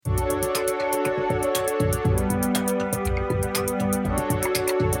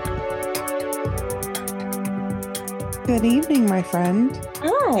Good evening, my friend.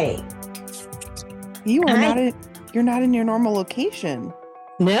 Hi. You are Hi. you're not in your normal location.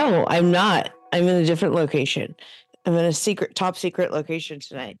 No, I'm not. I'm in a different location. I'm in a top secret location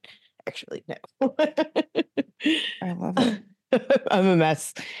tonight. Actually, no. I love it. I'm a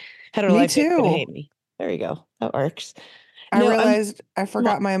mess. Head or Me life ain't gonna too. hate me. There you go. That works. I No, realized I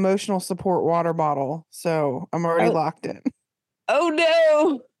forgot my emotional support water bottle, so I'm already oh, locked in. oh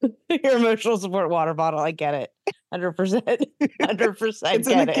no. Your emotional support water bottle. I get it. 100%. 100% It's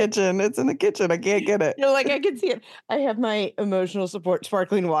in the get it. kitchen. It's in the kitchen. I can't get it. Like I can see it. I have my emotional support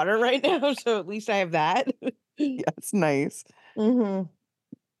sparkling water right now, so at least I have that. Yeah, it's nice. hmm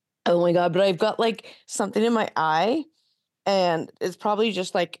Oh my God, but I've got like something in my eye, and it's probably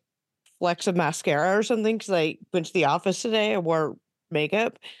just like flecks of mascara or something because I went to the office today. I wore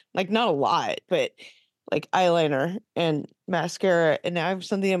makeup, like not a lot, but like eyeliner and mascara, and now I have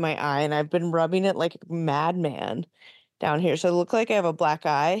something in my eye, and I've been rubbing it like a madman down here. So I look like I have a black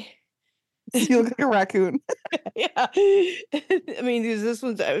eye. You look like a raccoon. Yeah. I mean, this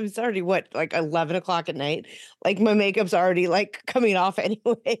one's it's already what, like 11 o'clock at night. Like my makeup's already like coming off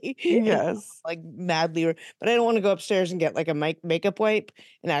anyway. And Yes. like madly, but I don't want to go upstairs and get like a makeup wipe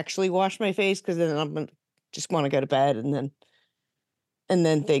and actually wash my face because then I'm gonna just want to go to bed and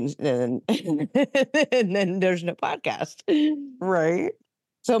then things and and then there's no podcast. Right.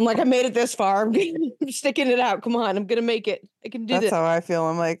 So I'm like, I made it this far. I'm sticking it out. Come on, I'm gonna make it. I can do That's this. how I feel.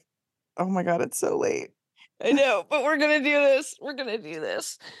 I'm like, oh my God, it's so late. I know, but we're gonna do this. We're gonna do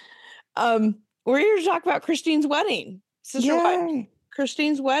this. We're here to talk about Christine's wedding. Sister Wives. Yay.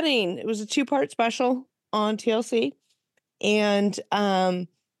 Christine's wedding. It was a 2-part special on TLC. And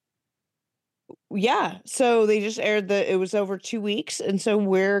yeah, so they just aired it was over 2 weeks. And so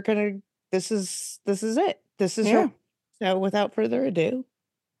we're gonna this is it. This is Yeah. so without further ado.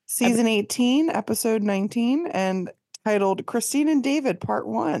 Season 18, episode 19, and titled Christine and David, Part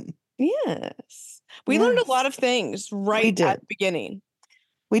 1. Yes. We learned a lot Yes. of things right We at did. the beginning.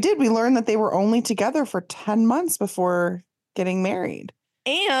 We did. We learned that they were only together for 10 months before getting married.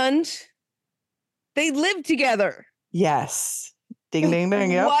 And they lived together. Yes. Ding, ding,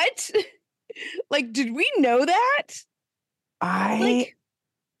 ding. Yep. What? Like, did we know that? Like,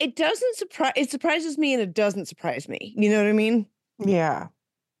 it surprises me and it doesn't surprise me. You know what I mean? Yeah.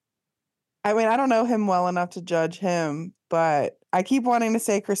 I mean, I don't know him well enough to judge him, but I keep wanting to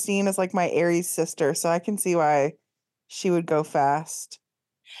say Christine is like my Aries sister, so I can see why she would go fast.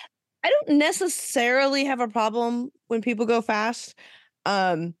 I don't necessarily have a problem when people go fast.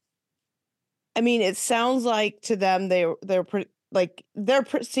 Um, I mean, it sounds like to them they're pretty like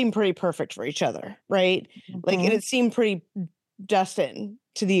seem pretty perfect for each other, right? Like, and Mhm. it seemed pretty destined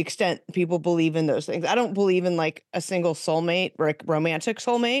to the extent people believe in those things. I don't believe in like a single soulmate, like romantic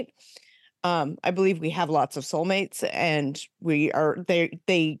soulmate. I believe we have lots of soulmates, and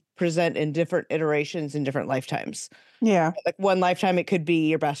they present in different iterations in different lifetimes. Yeah. Like one lifetime, it could be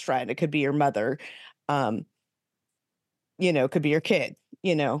your best friend, it could be your mother, um, it could be your kid,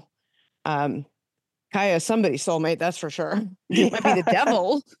 um, Kaya is somebody's soulmate, that's for sure. It might be the Yeah.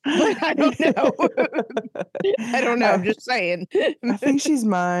 devil, but I don't know. I don't know. I'm I, just saying. I think she's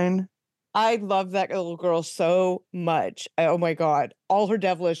mine. I love that little girl so much. Oh my God. All her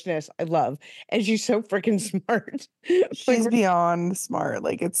devilishness, I love. And she's so freaking smart. Like, She's beyond smart.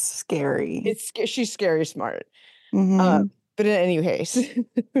 Like, it's scary. she's scary smart. Hmm. But in any case,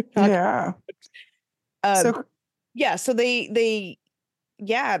 Yeah. um, So, yeah, so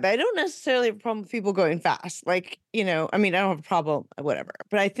yeah, but I don't necessarily have a problem with people going fast. Like, I mean, I don't have a problem, whatever.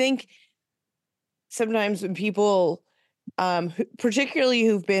 But I think sometimes when people, particularly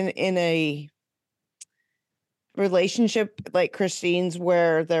who've been in a relationship like Christine's,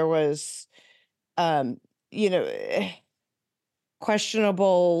 where there was, um, you know, eh,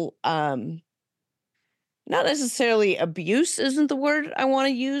 questionable, not necessarily abuse isn't the word I want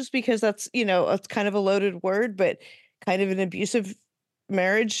to use because that's, it's kind of a loaded word, but kind of an abusive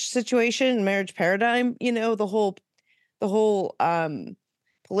marriage situation, marriage paradigm, the whole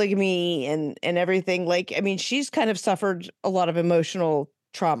polygamy and everything. Like, I mean, she's kind of suffered a lot of emotional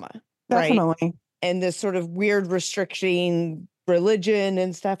trauma, right? definitely. And this sort of weird restricting religion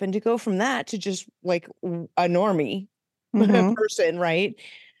and stuff, and to go from that to just like a normie Hmm. person, right?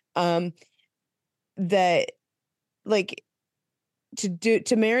 um that like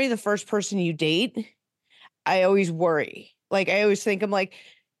to marry the first person you date, I always worry. Like, I always think, I'm like,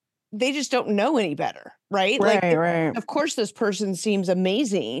 they just don't know any better, right? Like, Right, right. of course this person seems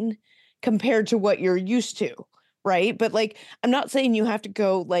amazing compared to what you're used to, right? But like, I'm not saying you have to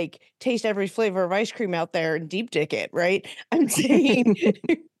go like taste every flavor of ice cream out there and deep dick it, right? I'm saying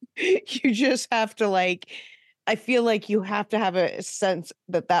you just have to like, I feel like you have to have a sense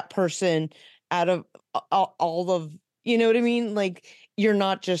that that person out of all of, you know what I mean? Like you're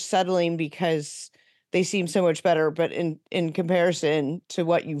not just settling because they seem so much better, but in comparison to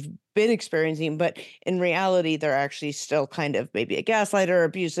what you've been experiencing, but in reality, they're actually still kind of maybe a gaslighter,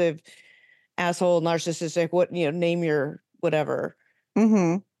 abusive, asshole, narcissistic, what, name your whatever.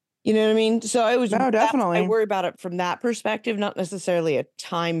 Mm-hmm. You know what I mean? So No, I definitely. worry about it from that perspective, not necessarily a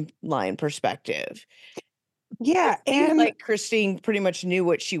timeline perspective. It Yeah, seems and like Christine pretty much knew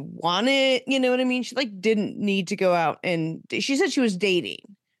what she wanted, you know what I mean? She, like, didn't need to go out and she said she was dating,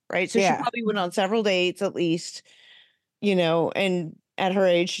 right? So she yeah. probably went on several dates at least, and at her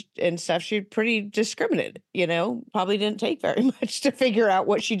age and stuff, she pretty discriminated, probably didn't take very much to figure out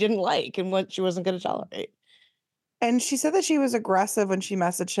what she didn't like and what she wasn't gonna tolerate. And she said that she was aggressive when she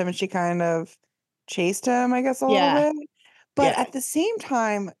messaged him and she kind of chased him, I guess, a little Yeah, bit. But yeah. at the same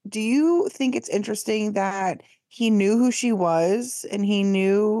time, do you think it's interesting that he knew who she was and he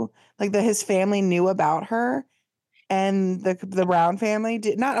knew like that his family knew about her and the Brown family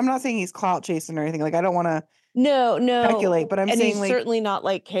did not, I'm not saying he's clout chasing or anything. Like I don't want to No, no, speculate, but I'm and saying he's like certainly not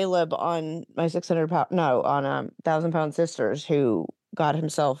like Caleb on my 600 pound no, on, 1,000 Pound Sisters who got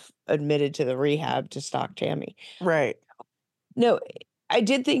himself admitted to the rehab to stalk Tammy. right. No, I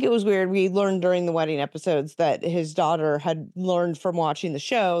did think it was weird. We learned during the wedding episodes that his daughter had learned from watching the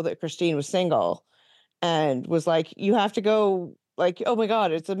show that Christine was single and was like, "You have to go." Like, "Oh my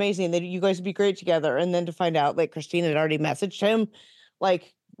god, it's amazing that you guys would be great together." And then to find out like Christine had already messaged him,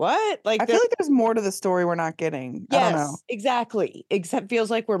 like, "What?" Like I there feel like there's more to the story we're not getting. I don't know. Yes, exactly. Except feels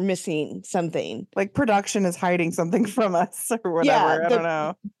like we're missing something. Like production is hiding something from us or Yeah, whatever. I don't the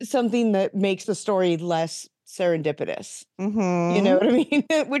know. something that makes the story less serendipitous. You know Mhm. what I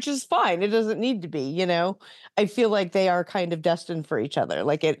mean? Which is fine. It doesn't need to be, I feel like they are kind of destined for each other.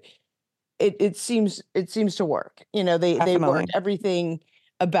 Like it seems to work. They work. Definitely. Everything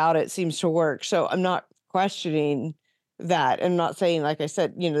about it seems to work. So I'm not questioning that. I'm not saying, like I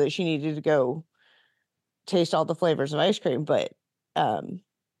said, that she needed to go taste all the flavors of ice cream, but um,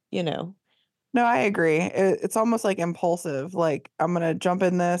 you know, No, I agree. It's almost like impulsive. Like I'm gonna jump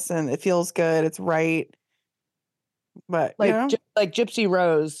in this, and it feels good. It's right, but like Gypsy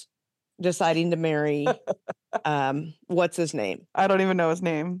Rose deciding to marry what's his name? I don't even know his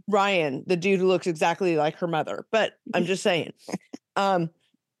name. Ryan, the dude who looks exactly like her mother. But I'm just saying. Um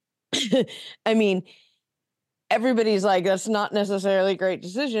I mean, everybody's like, that's not necessarily a great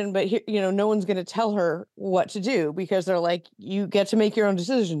decision, but here, no one's going to tell her what to do because they're like, you get to make your own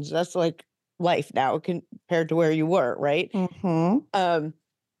decisions. That's like life now compared to where you were, right? Hmm. Um,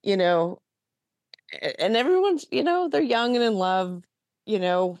 you know, and everyone's, they're young and in love, you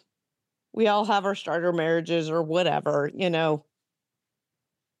know, we all have our starter marriages or whatever, It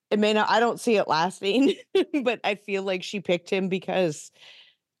may not, I don't see it lasting, but I feel like she picked him because,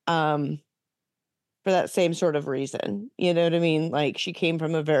 um, for that same sort of reason. You know what I mean? Like she came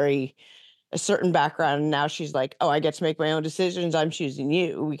from a certain background and now she's like, "Oh, I get to make my own decisions. I'm choosing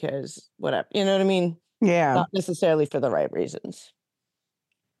you because whatever." You know what I mean? Yeah, Not necessarily for the right reasons.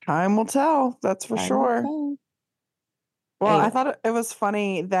 time will tell. That's for Time will sure. tell. Well, I Anyway, thought it was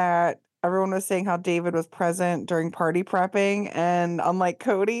funny that everyone was saying how David was present during party prepping, and unlike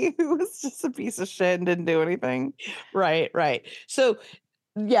Cody, who was just a piece of shit and didn't do anything. right, right. So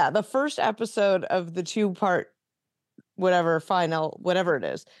yeah, the first episode of the two-part whatever final whatever it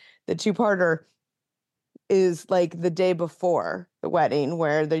is, the two-parter is like the day before the wedding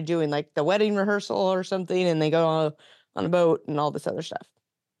where they're doing like the wedding rehearsal or something and they go on a boat and all this other stuff.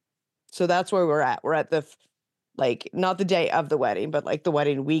 So that's where we're at. We're at like not the day of the wedding, but like the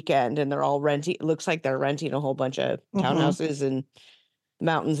wedding weekend and they're all renting. It looks like they're renting a whole bunch of Hmm. townhouses and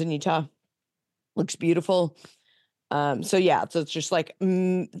mountains in Utah. Looks beautiful. So yeah, so it's just like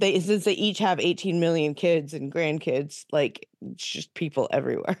they since they each have 18 million kids and grandkids, like it's just people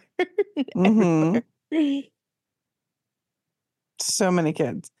everywhere. Hmm. Everywhere. So many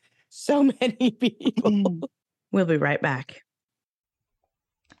kids. So many people. We'll be right back.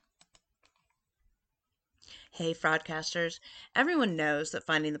 Hey, fraudcasters. Everyone knows that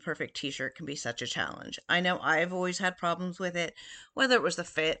finding the perfect t shirt can be such a challenge. I know I've always had problems with it, whether it was the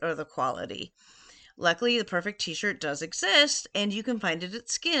fit or the quality. Luckily, the perfect t shirt does exist, and you can find it at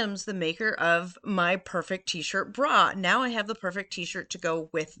Skims, the maker of my perfect t shirt bra. Now I have the perfect t shirt to go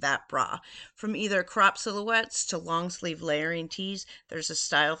with that bra. From either crop silhouettes to long sleeve layering tees, there's a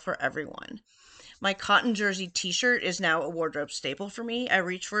style for everyone. My cotton jersey t-shirt is now a wardrobe staple for me. I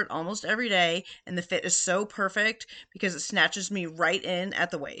reach for it almost every day, and the fit is so perfect because it snatches me right in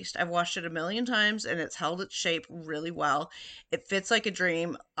at the waist. I've washed it a million times and it's held its shape really well. It fits like a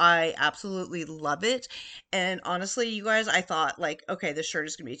dream. I absolutely love it. And honestly, you guys, I thought like, okay, this shirt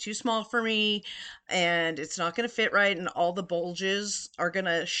is going to be too small for me and it's not going to fit right and all the bulges are going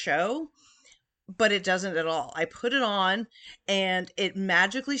to show, but it doesn't at all. I put it on and it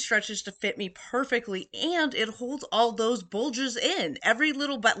magically stretches to fit me perfectly and it holds all those bulges in. Every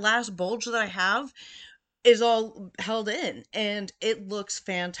little but last bulge that I have is all held in and it looks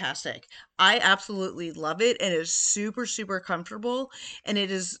fantastic. I absolutely love it and it is super super comfortable and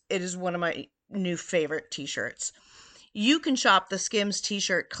it is one of my new favorite t-shirts. You can shop the Skims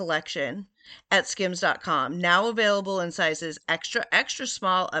t-shirt collection at skims.com, now available in sizes extra, extra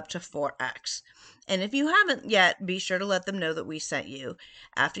small up to 4X. And if you haven't yet, be sure to let them know that we sent you.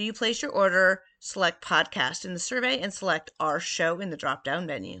 After you place your order, select podcast in the survey and select our show in the drop down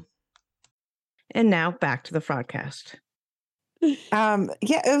menu. And now back to the broadcast. Yeah,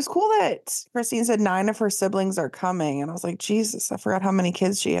 it was cool that Christine said 9 of her siblings are coming, and I was like, Jesus, I forgot how many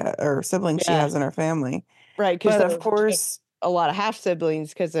kids she or siblings she Yeah. has in her family. Right, because But of course, a lot of half siblings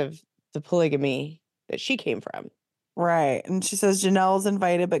because of the polygamy that she came from. right. And she says Janelle's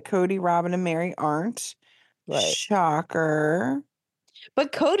invited, but Cody, Robin, and Mary aren't. Right. Shocker.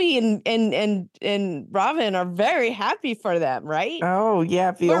 But Cody and Robin are very happy for them, right? Oh, yeah.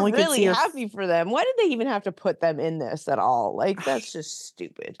 If you We're only could really see her. happy for them. Why did they even have to put them in this at all? Like, that's just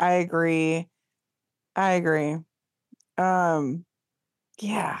stupid. I agree. I agree.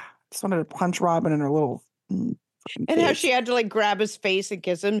 Yeah. Just wanted to punch Robin in her little And how face. she had to like grab his face and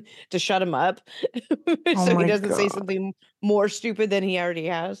kiss him to shut him up Oh so he my doesn't say God. something more stupid than he already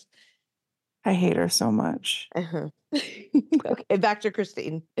has. I hate her so much. Okay, back to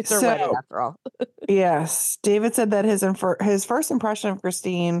Christine. It's her So- wedding after all. Yes. David said that his first impression of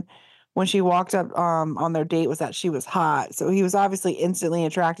Christine when she walked up on their date was that she was hot. So he was obviously instantly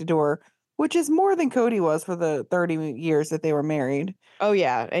attracted to her, which is more than Cody was for the 30 years that they were married. Oh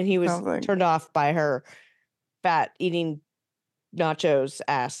yeah, and he was Sounds like- turned off by her fat eating nachos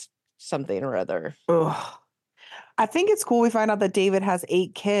ass something or other. Ugh. I think it's cool we find out that David has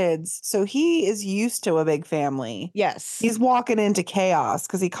 8 kids. So he is used to a big family. Yes. He's walking into chaos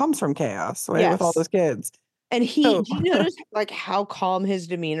because he comes from chaos, right? With all Yes. those kids. And he, So- do you notice like how calm his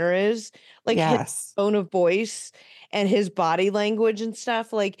demeanor is? Like his Yes. tone of voice and his body language and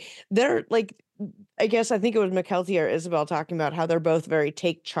stuff. Like they're like, I guess I think it was McKelty or Isabel talking about how they're both very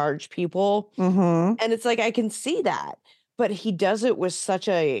take charge people. Mm-hmm. And it's like, I can see that, but he does it with such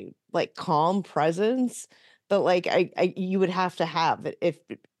a like calm presence that like I you would have to have it if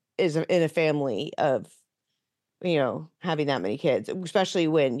is in a family of, you know, having that many kids, especially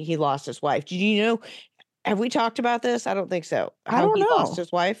when he lost his wife. Did you know? Have we talked about this? I don't think so. I How don't he lost know.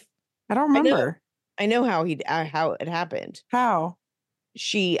 his wife? I don't I know. remember. I know how it happened. How?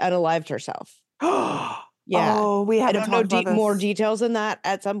 She unalived herself. Yeah. Oh, we I haven't don't know talked about more this. details than that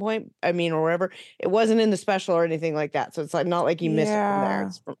at some point. I mean, or whatever. It wasn't in the special or anything like that. So it's like not like you missed it from there. Yeah.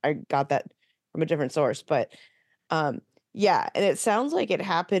 It's I got that from a different source. But yeah, and it sounds like it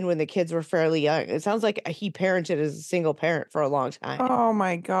happened when the kids were fairly young. It sounds like he parented as a single parent for a long time. Oh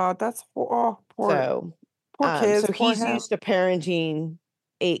my God, that's poor So kids. so poor he's him. used to parenting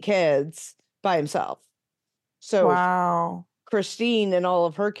 8 kids by himself. So Wow. Christine and all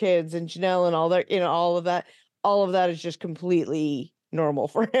of her kids and Janelle and all that, you know, all of that is just completely normal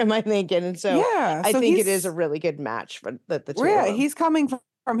for him, I think. And so Yeah. I So think he's, it is a really good match for the two yeah, of them. he's coming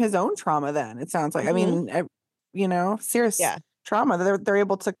from his own trauma then, it sounds like. I mean, serious Yeah. trauma. They're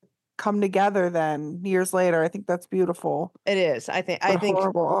able to come together then years later. I think that's beautiful. It is. I think But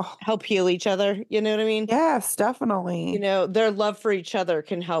horrible. Ugh. help heal each other. You know what I mean? Yes, definitely. You know, their love for each other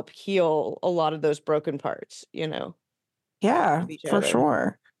can help heal a lot of those broken parts, you know. Yeah, each for other.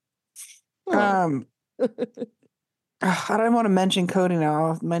 sure. Huh. I don't want to mention Cody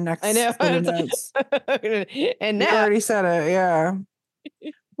now. My next I know. set of notes. And You now already said it, yeah.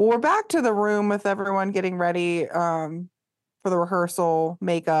 Well, we're back to the room with everyone getting ready for the rehearsal,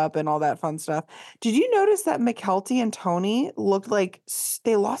 makeup, and all that fun stuff. Did you notice that McKelty and Tony looked like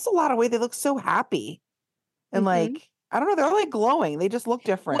they lost a lot of weight? They look so happy. And like, I don't know, they're like glowing. They just look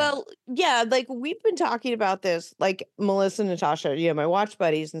different. Well, yeah, like we've been talking about this, like Melissa and Natasha, you know, my watch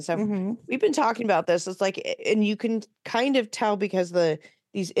buddies and stuff. Mhm. We've been talking about this. It's like, and you can kind of tell because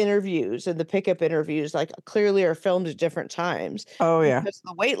these interviews and the pickup interviews, like clearly are filmed at different times. Oh yeah. Because of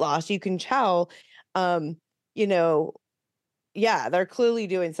the weight loss, you can tell, you know, yeah, they're clearly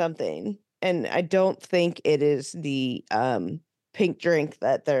doing something. And I don't think it is the pink drink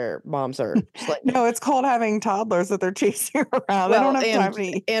that their moms are slightly. No, it's called having toddlers that they're chasing around. They Well, don't have time to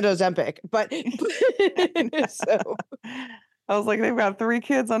eat. and Ozempic, but so I was like, they've got 3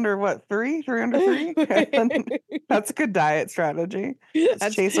 kids under what, 3? 3 under 3? That's a good diet strategy. Just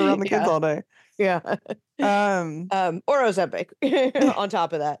That's- chase around the kids yeah. all day. yeah, Um, or Ozempic on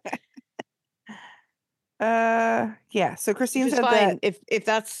top of that. yeah. So Christine Which is said fine that if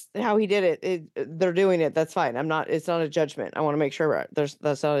that's how he did it, they're doing it. That's fine. It's not a judgment. I want to make sure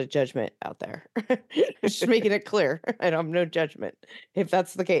that's not a judgment out there. Just making it clear. I don't have no judgment if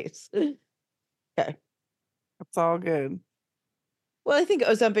that's the case. Okay. it's all good. Well, I think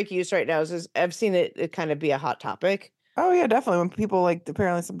Ozempic use right now is I've seen it kind of be a hot topic. Oh yeah, definitely. When people like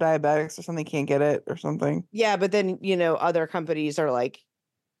apparently some diabetics or something can't get it or something. Yeah, but then other companies are like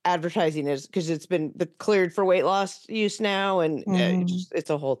advertising it because it's been cleared for weight loss use now, and it's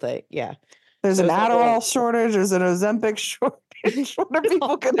a whole thing. Yeah, There's So an it's a Adderall whole- shortage. There's an Ozempic shortage. What are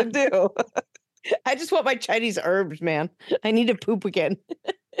people gonna do? I just want my Chinese herbs, man. I need to poop again.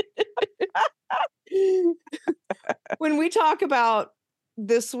 When we talk about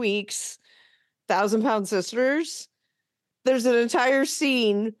this week's 1,000-Pound Sisters, there's an entire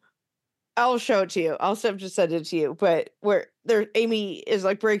scene. I'll show it to you. I'll have to send it to you. But where Amy is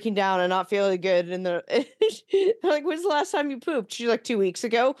like breaking down and not feeling good, and they're like, "When's the last time you pooped?" She's like, 2 weeks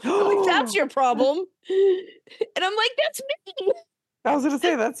ago. I'm like, "That's your problem," and I'm like, "That's me." I was gonna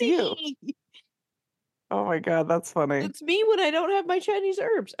say that's you. Me. Oh my god, that's funny. It's me when I don't have my Chinese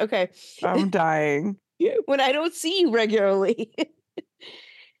herbs. Okay. I'm dying. When I don't see you regularly.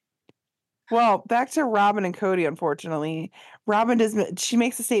 Well, back to Robin and Cody, unfortunately. She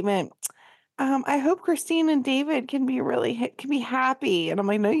makes a statement, I hope Christine and David can be happy. And I'm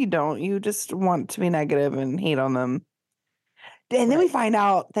like, no, you don't. You just want to be negative and hate on them. And then we find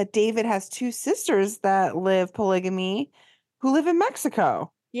out that David has 2 sisters that live polygamy who live in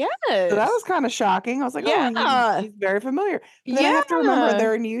Mexico. Yes. So that was kind of shocking. I was like, Yeah. he's very familiar. But then I have to remember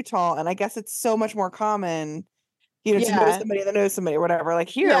they're in Utah, and I guess it's so much more common, to know Yeah. somebody that knows somebody or whatever. Like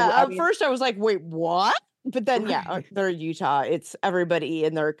here, Yeah, I at mean, first I was like, wait, what? But then, yeah, Right. they're Utah. It's everybody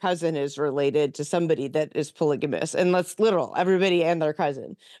and their cousin is related to somebody that is polygamous. And that's literal, everybody and their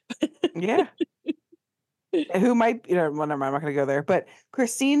cousin. yeah. Who might, well, never mind, I'm not going to go there. But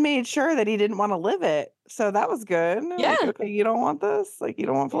Christine made sure that he didn't want to live it. So that was good. Like, Yeah. okay, you don't want this? Like, you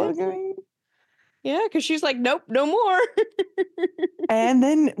don't want Yeah. polygamy? Yeah, because she's like, nope, no more. And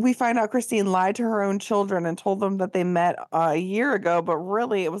then we find out Christine lied to her own children and told them that they met a year ago, but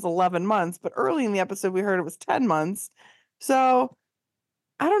really it was 11 months. But early in the episode, we heard it was 10 months. So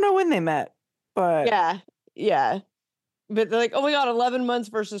I don't know when they met, but Yeah. Yeah. But they're like, oh my God, 11 months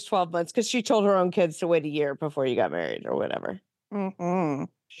versus 12 months. Because she told her own kids to wait a year before you got married or whatever. mhm.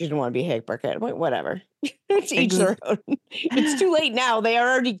 She didn't want to be a hypocrite. Whatever. To each their own. It's too late now. They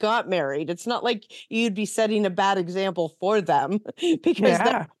already got married. It's not like you'd be setting a bad example for them because Yeah.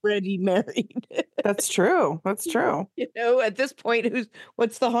 they're already married. That's true. That's true. At this point,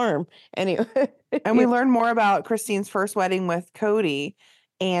 what's the harm? Anyway. And we learn more about Christine's first wedding with Cody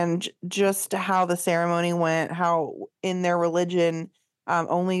and just how the ceremony went, how in their religion,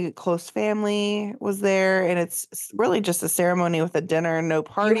 only close family was there. And it's really just a ceremony with a dinner, no You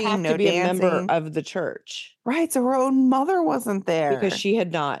partying, have no to be a member dancing. of the church Right. So her own mother wasn't there. because she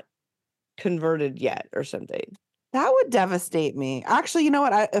had not converted yet or something. That would devastate me. Actually, you know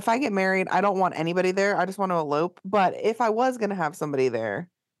what? If I get married, I don't want anybody there. I just want to elope. But if I was going to have somebody there,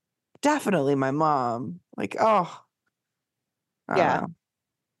 definitely my mom. Like, oh, I don't Yeah. know.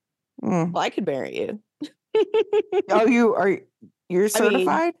 Mm. Well, I could marry you. Oh, you're I mean,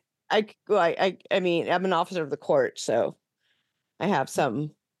 certified? I mean, I'm an officer of the court, so I have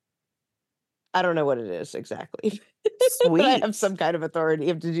some. I don't know what it is exactly. But I have Sweet. some kind of authority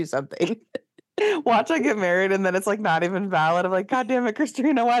to do something. Watch I get married and then it's like not even valid. I'm like, God damn it,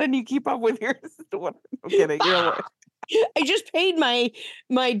 Christina, why didn't you keep up with yours? I'm kidding. You're a lawyer. I just paid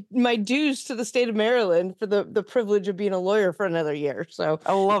my dues to the state of Maryland for the privilege of being a lawyer for another year. So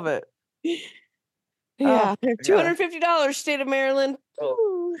I love it. yeah, yeah. $250, state of Maryland.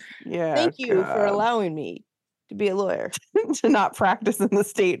 Ooh, Yeah. thank you for God. allowing me to be a lawyer. To not practice in the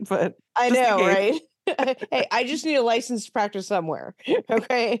state, but I just in know, case. right? Hey, I just need a license to practice somewhere.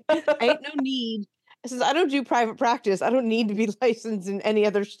 Okay. I ain't no need. Since I don't do private practice, I don't need to be licensed in any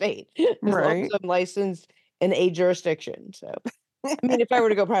other state. As long as Right. I'm licensed in a jurisdiction. So I mean, if I were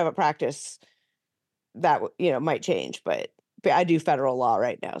to go private practice, that might change, but I do federal law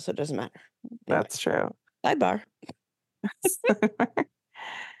right now, so it doesn't matter. Anyway, That's true. sidebar.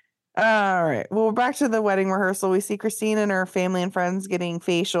 All right. Well, we're back to the wedding rehearsal. We see Christine and her family and friends getting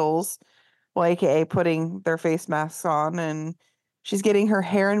facials, well, aka putting their face masks on, and She's getting her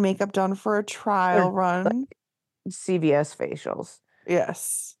hair and makeup done for a trial run. CVS facials.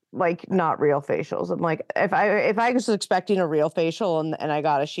 Yes. Like not real facials. I'm like, if I was expecting a real facial and I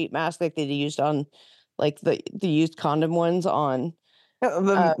got a sheet mask like they used on like the used condom ones on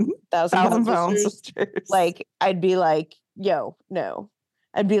The Thousand Thousand Pound Pound Sisters, Sisters. like I'd be like, yo, no.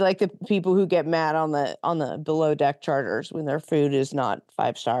 I'd be like the people who get mad on the below deck charters when their food is not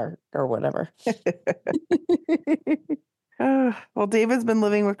 5-star or whatever. Well, David's been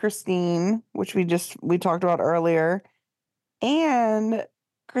living with Christine, which we talked about earlier. And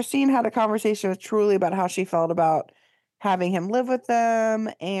Christine had a conversation with Truly about how she felt about having him live with them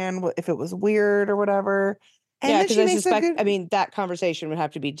and if it was weird or whatever. And Yeah, then because she I makes a suspect, good I mean, that conversation would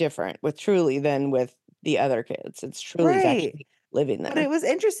have to be different with Truly than with the other kids. It's Truly's right. actually living But there. it was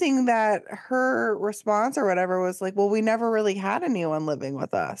interesting that her response or whatever was like, well, we never really had anyone living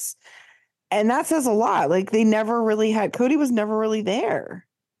with us. And that says a lot. Like they never really had, Cody was never really there.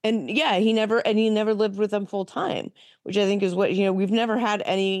 And yeah, he never lived with them full time, which I think is what, we've never had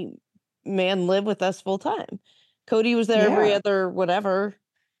any man live with us full time. Cody was there every Yeah. other whatever,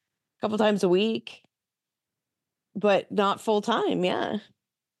 couple times a week, but not full time. Yeah.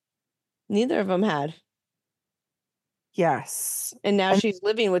 Neither of them had. Yes. And now And she's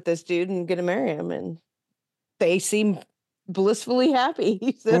living with this dude and gonna marry him, and they seem blissfully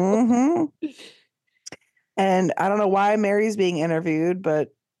happy. So mhm. And I don't know why Mary's being interviewed,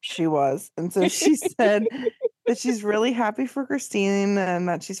 but she was. And so she said that she's really happy for Christine and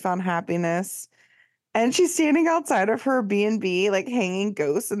that she's found happiness. And she's standing outside of her B&B, like hanging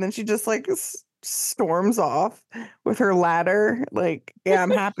ghosts. And then she just like storms off with her ladder. Like, yeah,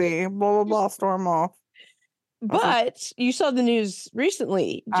 I'm happy. Blah, blah, blah, storm off. But you saw the news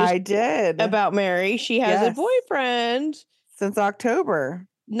recently, just I did. about Mary. She has a Yes. boyfriend. Since October.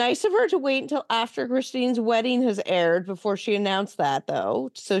 Nice of her to wait until after Christine's wedding has aired before she announced that,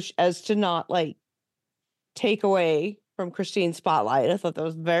 though, so as to not like take away from Christine's spotlight. I thought that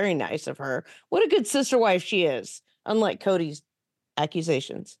was very nice of her. What a good sister wife she is, unlike Cody's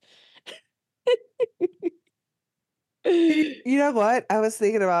accusations. You know what? I was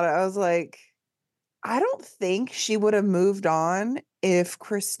thinking about it. I was like, I don't think she would have moved on if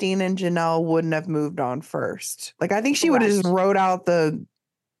Christine and Janelle wouldn't have moved on first. Like, I think she would have just Correct. wrote out the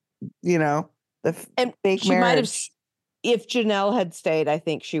And fake she might have, marriage. if Janelle had stayed, I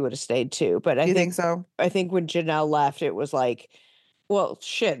think she would have stayed too. But Do you think so? I think when Janelle left, it was like, well,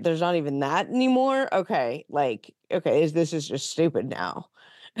 shit, there's not even that anymore. Okay, like, okay, this is just stupid now.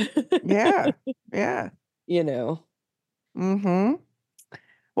 Yeah. Yeah. Mm-hmm.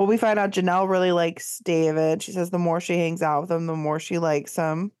 Well, we find out Janelle really likes David. She says the more she hangs out with him, the more she likes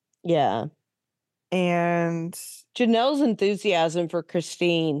him. Yeah. And Janelle's enthusiasm for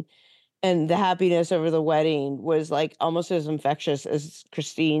Christine and the happiness over the wedding was like almost as infectious as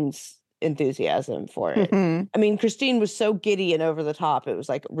Christine's enthusiasm for it. I mean, Christine was so giddy and over the top. It was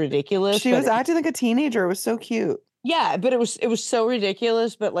like ridiculous. She was acting like a teenager. It was so cute. Yeah, but it was so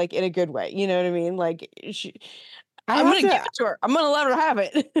ridiculous, but like in a good way. You know what I mean? Like I'm gonna give it to her. I'm gonna let her have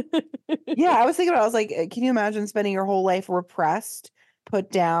it. Yeah, I was thinking about. I was like, can you imagine spending your whole life repressed,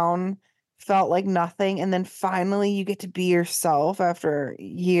 put down, felt like nothing, and then finally you get to be yourself after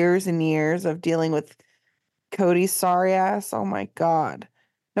years and years of dealing with Cody's sorry ass. Oh my god!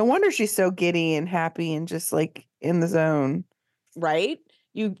 No wonder she's so giddy and happy and just like in the zone. Right?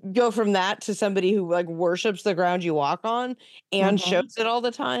 You go from that to somebody who like worships the ground you walk on and shows it all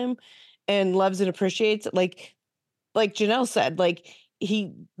the time and loves and appreciates it. Like Janelle said, like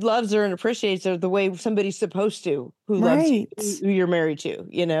he loves her and appreciates her the way somebody's supposed to who loves you, Right. who you're married to,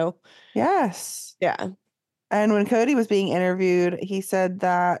 Yes. Yeah. And when Cody was being interviewed, he said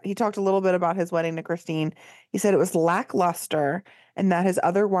that he talked a little bit about his wedding to Christine. He said it was lackluster and that his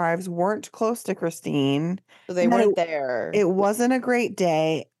other wives weren't close to Christine. So they and that weren't there. It wasn't a great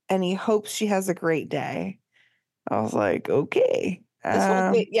day, and he hopes she has a great day. I was like, okay. This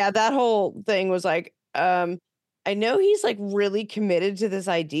whole thing, yeah, that whole thing was like, I know he's like really committed to this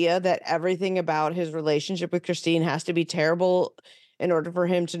idea that everything about his relationship with Christine has to be terrible in order for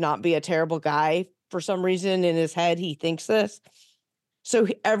him to not be a terrible guy. For some reason in his head, he thinks this. So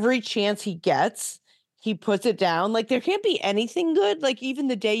every chance he gets, he puts it down. Like there can't be anything good. Like even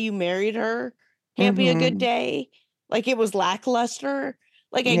the day you married her can't be a good day. Like it was lackluster.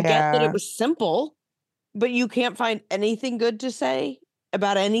 Like I get that it Yeah. was simple, but you can't find anything good to say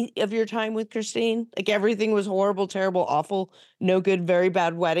about any of your time with Christine. Like everything was horrible, terrible, awful, no good, very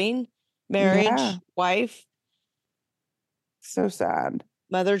bad wedding, marriage, Yeah. wife, So sad.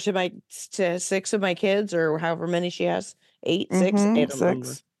 mother to 6 of my kids, or however many she has. 8, 6, I don't remember.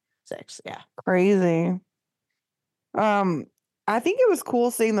 6, yeah. Crazy. I I think it was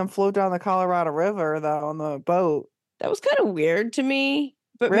cool seeing them float down the Colorado River though on the boat. That was kind of weird to me,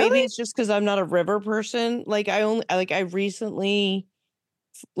 but maybe Really? it's just because I'm not a river person. Like I recently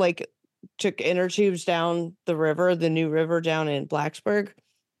like took inner tubes down the river, the new river down in Blacksburg.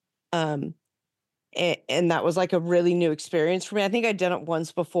 Um, and that was like a really new experience for me. I think I'd done it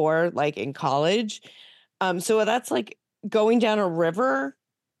once before, like in college. So that's like going down a river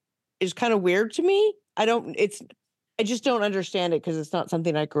is kind of weird to me. I just don't understand it because it's not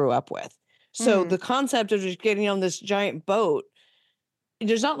something I grew up with. So Hmm. the concept of just getting on this giant boat,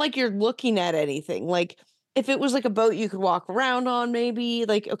 there's not like you're looking at anything. Like if it was like a boat you could walk around on, maybe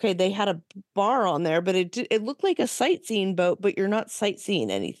like, okay, they had a bar on there, but it looked like a sightseeing boat, but you're not sightseeing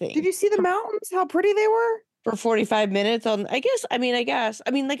Did anything you see the mountains? How pretty they were? for 45 minutes on, like,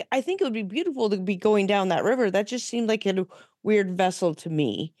 I think it would be beautiful to be going down that river. That just seemed like a weird vessel to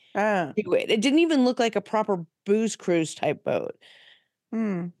me. Ah. Do it. It didn't even look like a proper booze cruise type boat.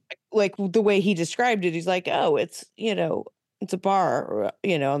 Hmm. Like the way he described it, he's like, "Oh, it's a bar, or,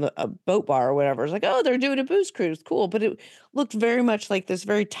 a boat bar or whatever." It's like, "Oh, they're doing a booze cruise, cool." But it looked very much like this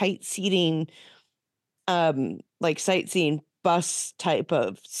very tight seating, like sightseeing bus type of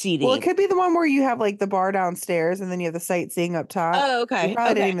Well, it seating. could be the one where you have like the bar downstairs and then you have the sightseeing up top. Oh, We okay,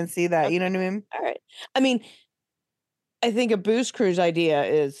 probably didn't okay, even see that. okay, You know what I mean? all right. I mean, I think a booze cruise idea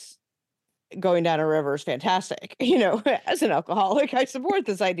is going down a river is fantastic. As an alcoholic, I support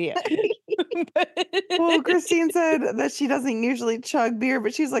this idea. Well, Christine said that she doesn't usually chug beer,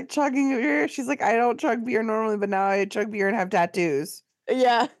 but she's like chugging beer. She's like, I don't chug beer normally, but now I chug beer and have tattoos.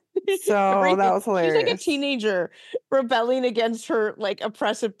 Yeah. So that was She's like a hilarious. teenager rebelling against her like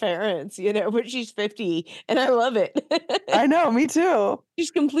oppressive parents, but she's 50 and I love it. I know, me too.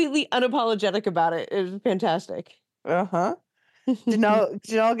 She's completely unapologetic about it. It was fantastic. Uh-huh.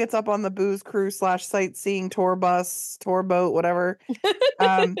 Janelle gets up on the booze cruise slash sightseeing tour bus, tour boat, whatever.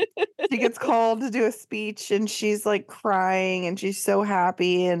 Um, she gets called to do a speech and she's like crying and she's so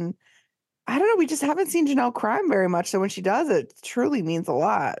happy. And I don't know, we just haven't seen Janelle cry very much. So when she does, it truly means a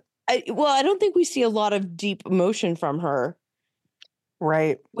lot. I don't think we see a lot of deep emotion from her.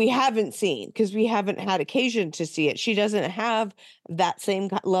 Right. We haven't seen because we haven't had occasion to see it. She doesn't have that same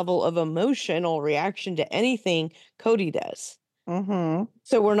level of emotional reaction to anything Cody does. Mm-hmm.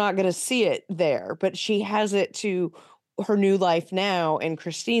 So we're not going to see it there, but she has it to her new life now and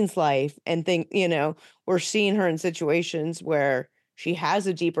Christine's life. And we're seeing her in situations where she has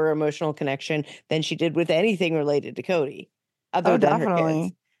a deeper emotional connection than she did with anything related to Cody, Oh, other than her kids.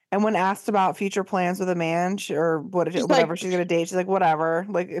 definitely. And when asked about future plans with a man or She's whatever like, she's gonna date, she's like, whatever.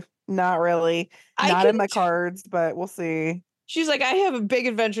 Like, not really, I not can. in my cards, but we'll see. She's like, I have a big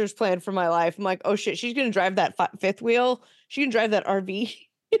adventures planned for my life. I'm like, oh shit, she's gonna drive that fifth wheel. She can drive that RV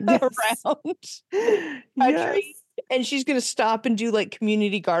Yes. around the Yes. country, and she's gonna stop and do like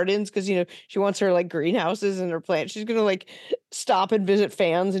community gardens because she wants her like greenhouses and her plants. She's gonna like stop and visit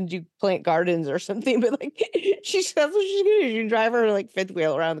fans and do plant gardens or something. But like, that's what she's gonna do. She can drive her like fifth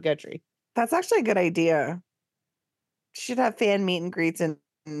wheel around the country. That's actually a good idea. She should have fan meet and greets and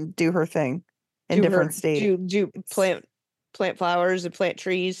do her thing in Do different her states. do plant flowers and plant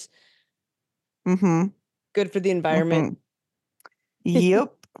trees. Mm-hmm. Good for the environment. Mm-hmm.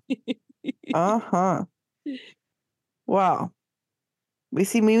 Yep. Uh-huh. Wow. We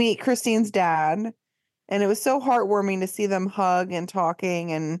meet Christine's dad, and it was so heartwarming to see them hug and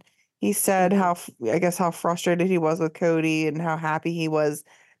talking. And he said Mhm. I guess how frustrated he was with Cody and how happy he was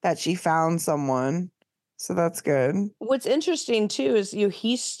that she found someone. So that's good. What's interesting too is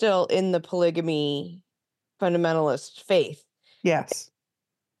he's still in the polygamy fundamentalist faith. Yes.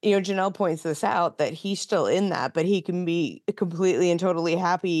 Janelle points this out that he's still in that, but he can be completely and totally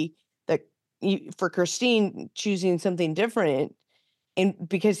happy that for Christine choosing something different, and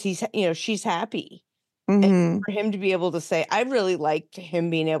because she's happy. And Mm-hmm. for him to be able to say, I really liked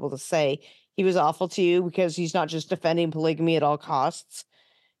him being able to say he was awful to you because he's not just defending polygamy at all costs,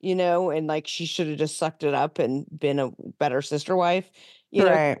 and like she should have just sucked it up and been a better sister wife. I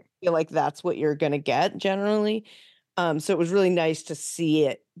Right. feel like that's what you're gonna get generally. So it was really nice to see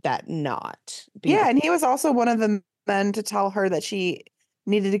it that not be Yeah, the and he was also one of the men to tell her that she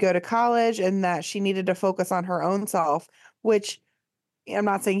needed to go to college and that she needed to focus on her own self, which I'm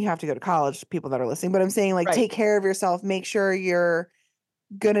not saying you have to go to college, people that are listening, but I'm saying like right, take care of yourself, make sure you're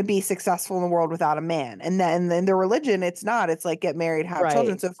gonna be successful in the world without a man. And then the religion, it's not. It's like get married, have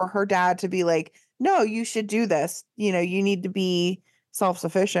children. right. So for her dad to be like, no, you should do this. You need to be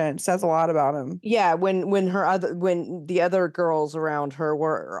self-sufficient says a lot about him. Yeah, when the other girls around her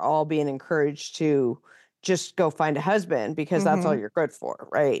were all being encouraged to just go find a husband because that's all Mm-hmm. you're good for,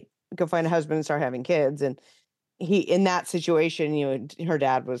 right? Go find a husband and start having kids. And in that situation, her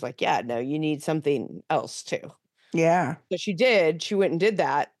dad was like, yeah, no, you need something else too. Yeah. So she did. She went and did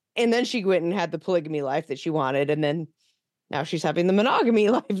that. And then she went and had the polygamy life that she wanted. And then now she's having the monogamy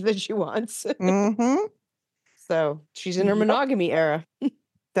life that she wants. Mm-hmm. So she's in her Yep. monogamy era.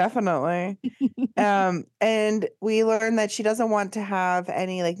 Definitely. And we learned that she doesn't want to have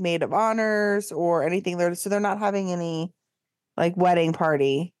any like maid of honors or anything there. So they're not having any like wedding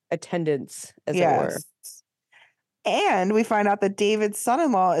party. Attendance, as it were. Yes. And we find out that David's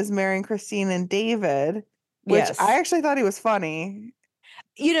son-in-law is marrying Christine and David, which Yes. I actually thought he was funny.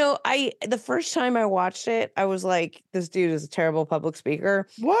 The first time I watched it, I was like, this dude is a terrible public speaker.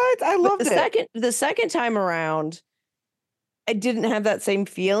 What? I But loved it. the second time around, I didn't have that same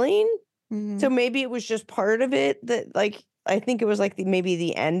feeling. Mhm. So maybe it was just part of it that, like, I think it was like maybe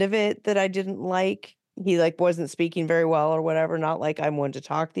the end of it that I didn't like. He like wasn't speaking very well or whatever. Not like I'm one to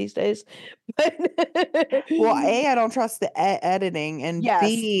talk these days. But Well, A, I don't trust the editing, and Yes.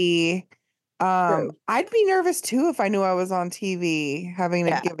 B, True. I'd be nervous too if I knew I was on TV having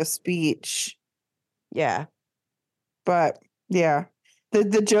to Yeah. give a speech. Yeah. But yeah,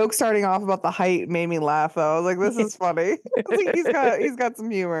 the joke starting off about the height made me laugh though. I was like, this is funny. I was like, he's got some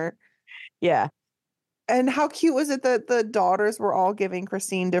humor. Yeah. And how cute was it that the daughters were all giving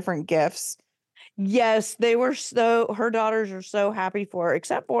Christine different gifts? Yes, her daughters are so happy for her,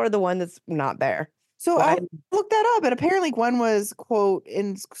 except for the one that's not there. So I Gwen. looked that up, and apparently Gwen was, quote,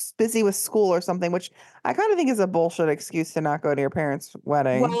 busy with school or something, which I kind of think is a bullshit excuse to not go to your parents'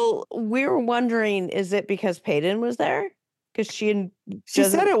 wedding. Well, we were wondering, is it because Peyton was there? Because she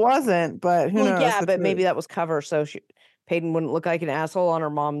said it wasn't, but who knows? Yeah, but maybe that was cover, so Peyton wouldn't look like an asshole on her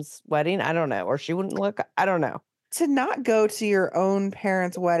mom's wedding. I don't know, or she wouldn't look. I don't know. To not go to your own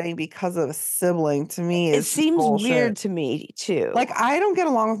parents' wedding because of a sibling, to me, It is seems bullshit. weird to me too. Like, I don't get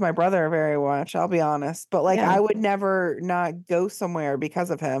along with my brother very much, I'll be honest. But like, Yeah. I would never not go somewhere because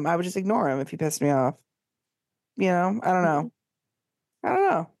of him. I would just ignore him if he pissed me off. I don't know. I don't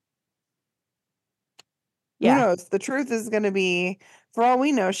know. Yeah. Who knows? The truth is going to be, for all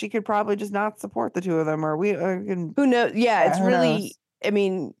we know, she could probably just not support the two of them, or we can. Who knows? Yeah, it's who really. knows? I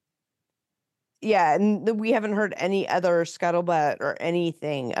mean, yeah, and we haven't heard any other scuttlebutt or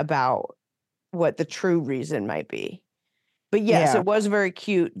anything about what the true reason might be. But yes, Yeah. it was very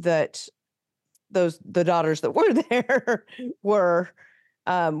cute that the daughters that were there were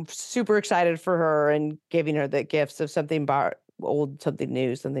super excited for her and giving her the gifts of something old, something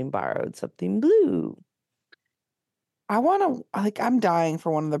new, something borrowed, something blue. I want to, like, I'm dying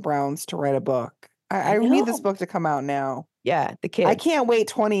for one of the Browns to write a book. I need this book to come out now. Yeah, the kids. I can't wait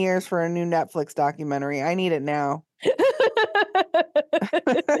 20 years for a new Netflix documentary. I need it now.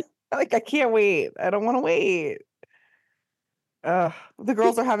 Like, I can't wait. I don't want to wait. The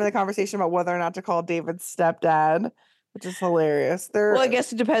girls are having the conversation about whether or not to call David stepdad, which is hilarious. Well, I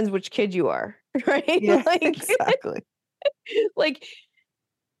guess it depends which kid you are, right? Yeah, exactly. Like,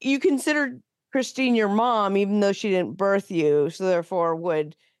 you consider Christine your mom, even though she didn't birth you. So therefore,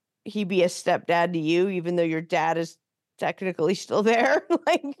 would he be a stepdad to you, even though your dad is technically still there?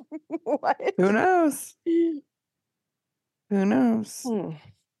 Like, what? Who knows? Who knows?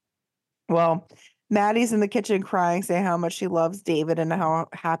 Well, Maddie's in the kitchen crying, saying how much she loves David and how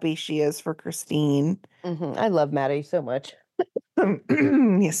happy she is for Christine. I love Maddie so much.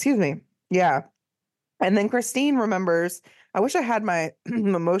 Excuse me. Yeah. And then Christine remembers, I wish I had my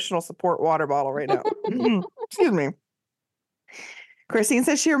emotional support water bottle right now. Excuse me. Christine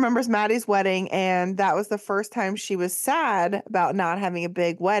says she remembers Maddie's wedding, and that was the first time she was sad about not having a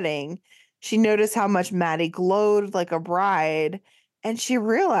big wedding. She noticed how much Maddie glowed like a bride, and she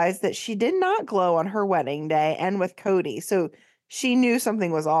realized that she did not glow on her wedding day and with Cody. So she knew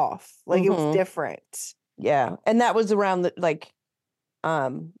something was off. Like, it was different. Yeah. And that was around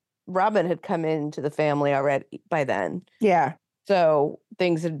Robin had come into the family already by then. Yeah. So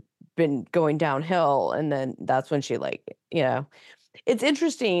things had been going downhill. And then that's when she it's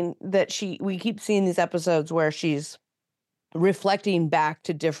interesting that we keep seeing these episodes where she's reflecting back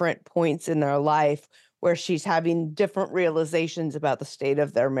to different points in their life where she's having different realizations about the state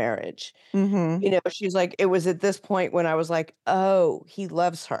of their marriage. She's like, it was at this point when I was like, oh, he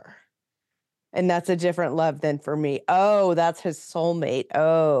loves her. And that's a different love than for me. Oh, that's his soulmate.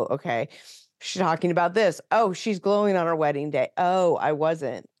 Oh, okay. She's talking about this. Oh, she's glowing on her wedding day. Oh, I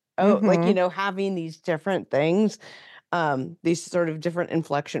wasn't. Oh, having these different things, these sort of different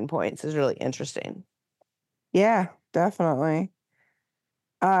inflection points is really interesting. Yeah, definitely.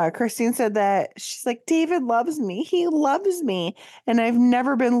 Christine said that she's like, David loves me. He loves me. And I've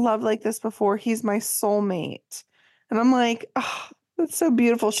never been loved like this before. He's my soulmate. And I'm like, oh, that's so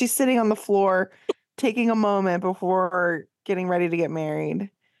beautiful. She's sitting on the floor taking a moment before getting ready to get married.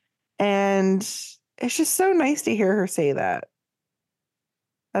 And it's just so nice to hear her say that.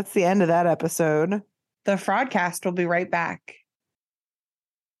 That's the end of that episode. The Fraudcast will be right back.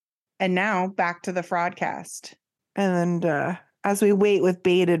 And now back to the Fraudcast. And then as we wait with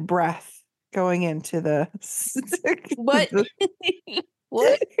bated breath going into the What?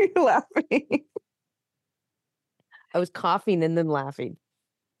 What? You're laughing. I was coughing and then laughing.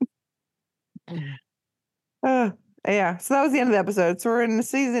 Yeah, so that was the end of the episode. So we're in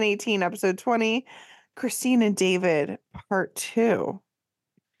season 18, episode 20, Christine and David, part 2.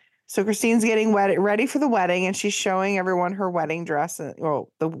 So Christine's getting ready for the wedding, and she's showing everyone her wedding dress.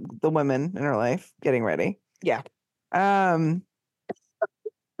 Well, the women in her life getting ready. Yeah.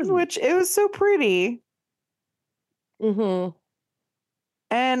 Which it was so pretty. Mm-hmm.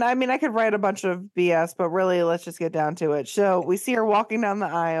 And I mean, I could write a bunch of BS, but really, let's just get down to it. So we see her walking down the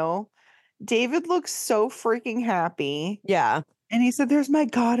aisle. David looks so freaking happy. Yeah. And he said, "There's my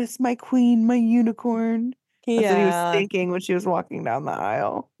goddess, my queen, my unicorn." That's what he was thinking when she was walking down the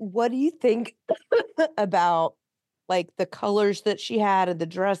aisle. What do you think about like the colors that she had and the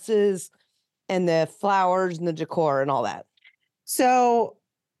dresses and the flowers and the decor and all that? So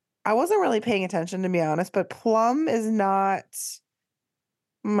I wasn't really paying attention, to be honest, but plum is not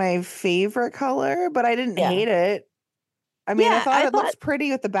my favorite color, but I didn't hate it. I mean, I thought it looks pretty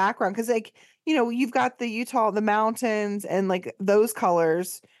with the background because, like, you know, you've got the Utah, the mountains, and like those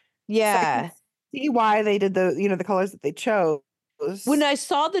colors. Yeah. So see why they did the colors that they chose. When I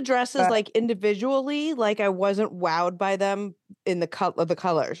saw the dresses like individually, like I wasn't wowed by them in the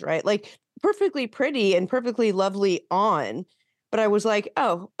colors, right? Like perfectly pretty and perfectly lovely on, but I was like,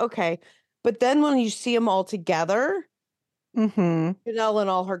 oh, okay. But then when you see them all together, Janelle and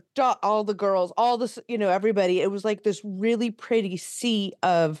all the girls, all this, everybody, it was like this really pretty sea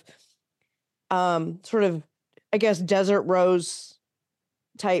of sort of, I guess, desert rose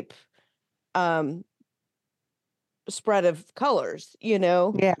type spread of colors,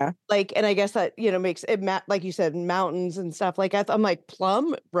 Yeah. like, and I guess that makes it like you said, mountains and stuff. Like I'm like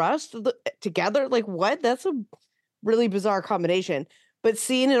plum rust together, like what? That's a really bizarre combination. But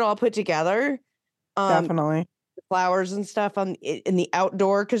seeing it all put together, definitely flowers and stuff in the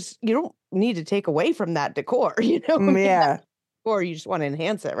outdoor, because you don't need to take away from that decor, yeah, or you just want to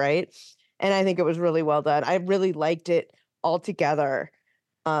enhance it, right? And I think it was really well done. I really liked it all together,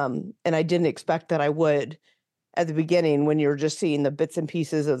 and I didn't expect that I would at the beginning when you're just seeing the bits and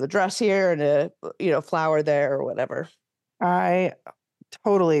pieces of the dress here and a flower there or whatever. I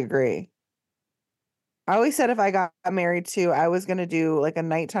totally agree. I always said if I got married too, I was gonna do like a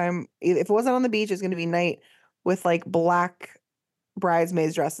nighttime. If it wasn't on the beach, it's gonna be night with like black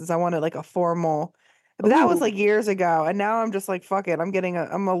bridesmaids dresses. I wanted like a formal, but that was like years ago. And now I'm just like, fuck it.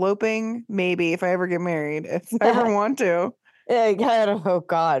 I'm eloping maybe if I ever get married, if I ever want to. Yeah, oh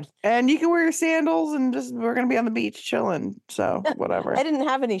God. And you can wear your sandals and we're gonna be on the beach chilling. So whatever. I didn't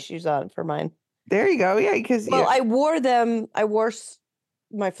have any shoes on for mine. There you go. Yeah, because I wore them. I wore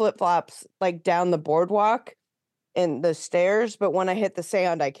my flip-flops like down the boardwalk and the stairs, but when I hit the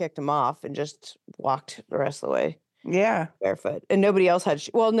sand, I kicked them off and just walked the rest of the way. Yeah, barefoot. And nobody else had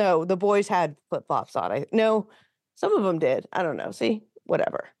well, no, the boys had flip-flops on. No, some of them did. I don't know. See,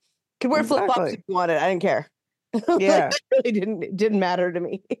 whatever. Could wear flip-flops if you wanted. I didn't care. Yeah. Like, it really didn't matter to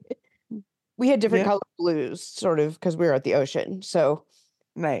me. We had different color blues, sort of, because we were at the ocean. So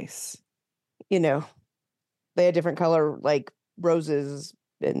nice. They had different color, like roses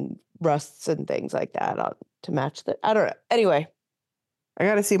and rusts and things like that to match the. I don't know. Anyway, I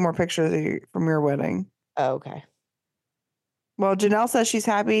got to see more pictures from your wedding. Oh, okay. Well, Janelle says she's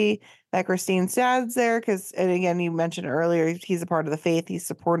happy that Christine's dad's there because, and again, you mentioned earlier, he's a part of the faith. He's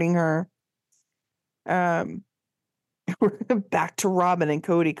supporting her. We're back to Robin and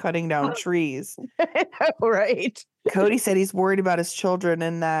Cody cutting down trees. Right. Cody said he's worried about his children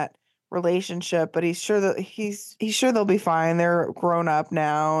in that relationship, but he's sure they'll be fine. They're grown up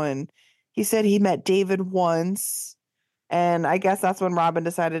now, and he said he met David once, and I guess that's when Robin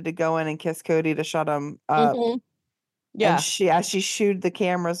decided to go in and kiss Cody to shut him up. Yeah. And as she shooed the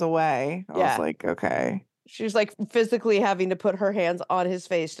cameras away, I was like, okay. She's like physically having to put her hands on his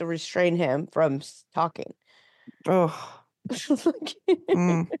face to restrain him from talking. Oh.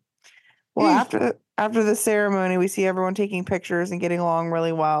 Well, after the ceremony, we see everyone taking pictures and getting along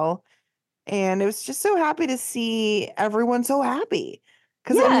really well. And it was just so happy to see everyone so happy.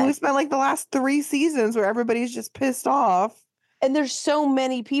 Because I mean, we spent like the last 3 seasons where everybody's just pissed off. And there's so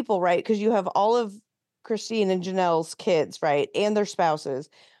many people, right? Because you have all of Christine and Janelle's kids, right? And their spouses,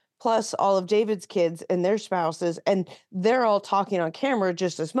 plus all of David's kids and their spouses, and they're all talking on camera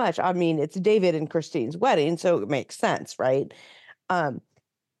just as much. I mean, it's David and Christine's wedding, so it makes sense, right? Um,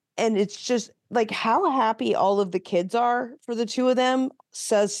 and it's just like how happy all of the kids are for the two of them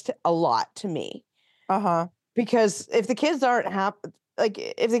says a lot to me. Uh-huh. Because if the kids aren't happy, like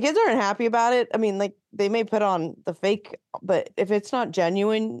if the kids aren't happy about it, I mean, like they may put on the fake, but if it's not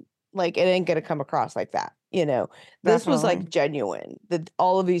genuine, like it ain't gonna come across like that. This was Definitely. like genuine. That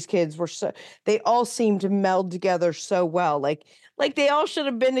all of these kids were they all seemed to meld together so well. Like they all should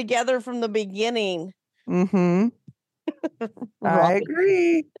have been together from the beginning. Mm-hmm. I Robin.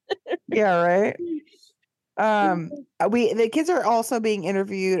 agree. Yeah, right. The kids are also being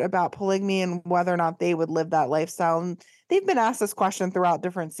interviewed about polygamy and whether or not they would live that lifestyle. And they've been asked this question throughout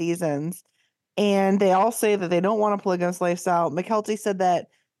different seasons. And they all say that they don't want a polygamous lifestyle. McKelty said that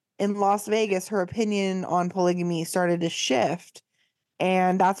in Las Vegas, her opinion on polygamy started to shift.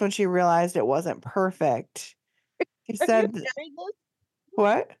 And that's when she realized it wasn't perfect. She Are you said, hearing this?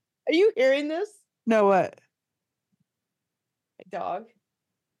 what? Are you hearing this? No, what? My dog.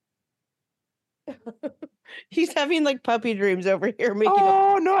 He's having like puppy dreams over here making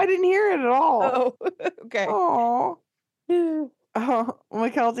Oh, no, I didn't hear it at all. Oh, okay. Oh. Oh,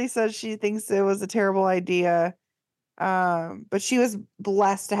 McKelty says she thinks it was a terrible idea. But she was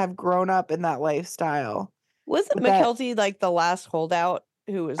blessed to have grown up in that lifestyle. Wasn't But that, McKelty like the last holdout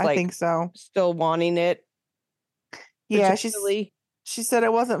who was I like think so. still wanting it? Yeah, Potentially? she said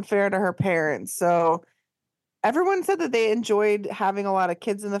it wasn't fair to her parents. So everyone said that they enjoyed having a lot of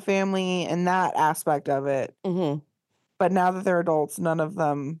kids in the family and that aspect of it. Mm-hmm. But now that they're adults, none of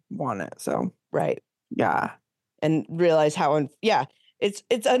them want it. So Right. yeah. And realize how it's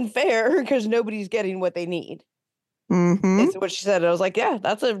unfair because nobody's getting what they need. Mm-hmm. It's what she said. I was like, yeah,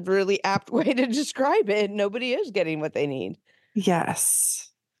 that's a really apt way to describe it. Nobody is getting what they need. Yes.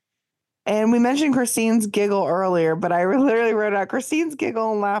 And we mentioned Christine's giggle earlier, but I literally wrote out Christine's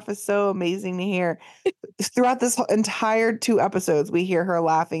giggle and laugh is so amazing to hear. Throughout this entire 2 episodes, we hear her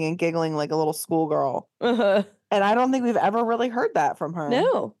laughing and giggling like a little schoolgirl. Uh-huh. And I don't think we've ever really heard that from her.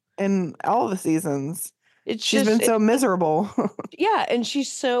 No. In all of the seasons. She's been so miserable. Yeah, and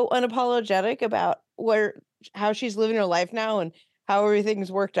she's so unapologetic about how she's living her life now and how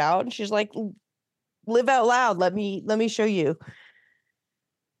everything's worked out. And she's like, live out loud. Let me show you.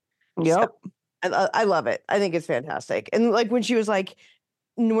 Yep. So, I love it. I think it's fantastic. And like when she was like,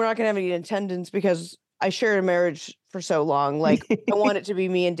 we're not gonna have any attendance because I shared a marriage for so long. Like I want it to be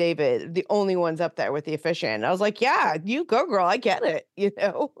me and David, the only ones up there with the officiant. And I was like, yeah, you go, girl. I get it.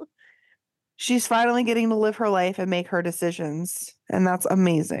 She's finally getting to live her life and make her decisions. And that's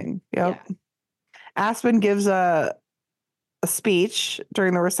amazing. Yep. Yeah. Aspen gives a speech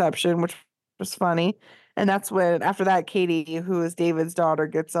during the reception, which was funny. And that's when, after that, Katie, who is David's daughter,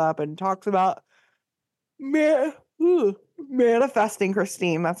 gets up and talks about manifesting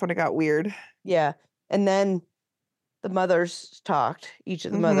Christine. That's when it got weird. Yeah. And then the mothers talked, each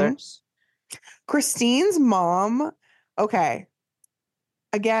of the Mhm. mothers. Christine's mom, okay.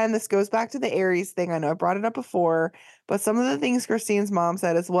 Again, this goes back to the Aries thing. I know I brought it up before, but some of the things Christine's mom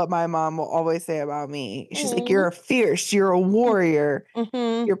said is what my mom will always say about me. She's like, you're a fierce, you're a warrior,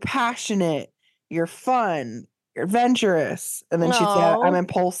 Mm-hmm. you're passionate, you're fun, you're adventurous. And then she'd say, I'm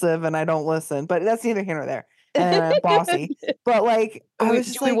impulsive and I don't listen, but that's neither here nor there. And I'm bossy. But like, I was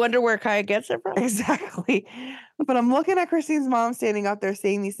just Do we like, wonder where Kaya gets it from? exactly. But I'm looking at Christine's mom standing up there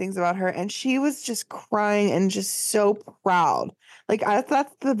saying these things about her, and she was just crying and just so proud. Like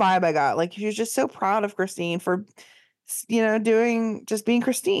that's the vibe I got. Like she was just so proud of Christine for, being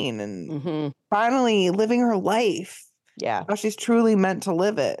Christine and finally living her life. Yeah. How she's truly meant to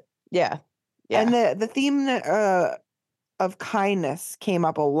live it. Yeah. Yeah. And the theme of kindness came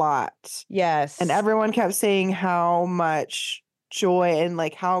up a lot. Yes. And everyone kept saying how much joy and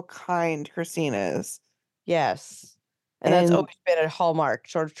like how kind Christine is. Yes. And that's always been a hallmark,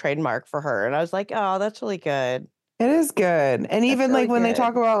 sort of trademark for her. And I was like, oh, that's really good. It is good. And even really like when they good.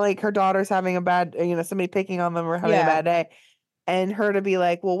 talk about like her daughter's having a bad, somebody picking on them or having a bad day, and her to be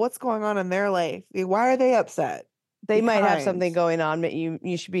like, well, what's going on in their life? Why are they upset? They Be might have kind. something going on, but you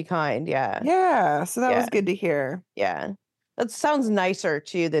should be kind. Yeah. Yeah. So that was good to hear. Yeah. That sounds nicer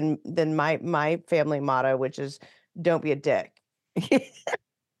too than my family motto, which is don't be a dick.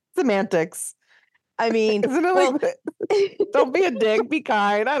 Semantics. I mean, Isn't it like, don't be a dick, be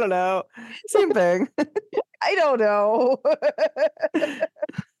kind. I don't know. Same thing. I don't know. I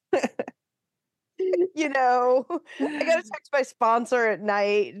got to text my sponsor at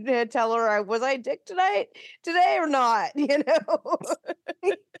night and tell her was I a dick today or not,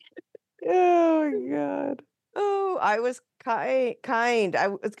 Oh my God. Oh, I was kind.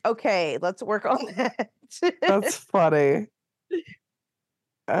 Okay. Let's work on that. That's funny.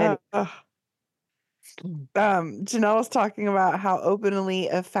 Anyway. Janelle was talking about how openly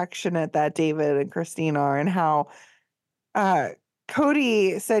affectionate that David and Christine are, and how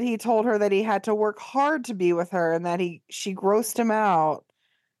Cody said he told her that he had to work hard to be with her, and that she grossed him out,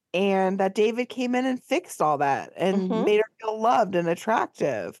 and that David came in and fixed all that and Mhm. made her feel loved and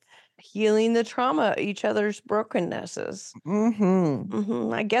attractive. Healing the trauma, each other's brokennesses.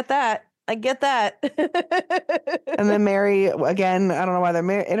 Mm-hmm. I get that. And then Mary, again, I don't know why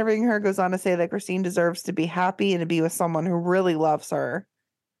they're interviewing her, goes on to say that Christine deserves to be happy and to be with someone who really loves her.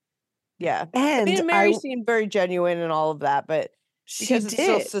 Yeah. I And mean, Mary seemed very genuine and all of that, but she because it's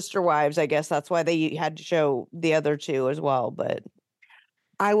still did. sister wives, I guess that's why they had to show the other two as well. But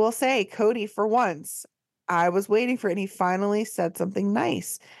I will say, Cody, for once, I was waiting for it, and he finally said something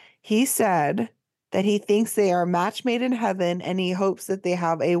nice. He said that he thinks they are a match made in heaven, and he hopes that they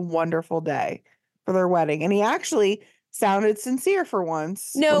have a wonderful day for their wedding. And he actually sounded sincere for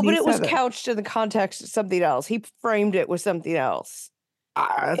once. no, when but he it was said couched in the context of something else. He framed it with something else.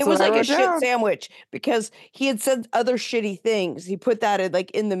 That's It what was I like a wrote shit down. sandwich because he had said other shitty things. He put that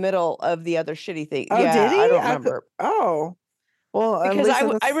in the middle of the other shitty thing. Oh, Yeah, did he? I don't remember Oh, well, at because least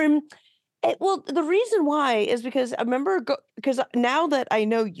in well, the reason why is because I remember because now that I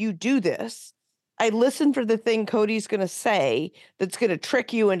know you do this, I listen for the thing Cody's going to say that's going to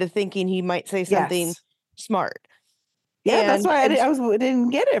trick you into thinking he might say something yes. smart. Yeah, that's And why I didn't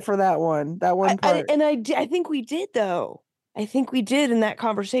get it for that one part. I think we did though. I think we did in that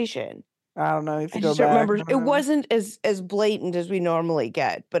conversation. I don't know if I you go just don't back. remember. It wasn't as blatant as we normally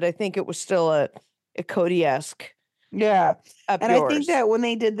get, but I think it was still a Cody-esque Yeah. up And I think yours. that when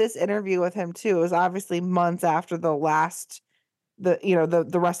they did this interview with him too, it was obviously months after the rest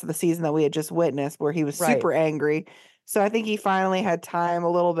of the season that we had just witnessed, where he was Right. super angry. So I think he finally had a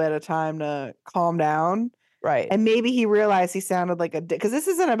little bit of time to calm down. Right. And maybe he realized he sounded like because this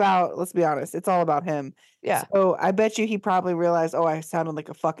isn't about, let's be honest, it's all about him. Yeah. So I bet you he probably realized, oh, I sounded like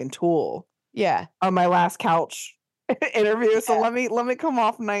a fucking tool. Yeah. On my last couch interview. So let me come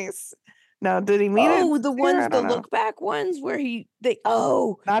off nice. Now, did he mean it? Oh, the ones, the know. look back ones where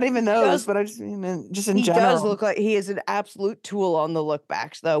Not even those, but I just mean just in general. He does look like he is an absolute tool on the look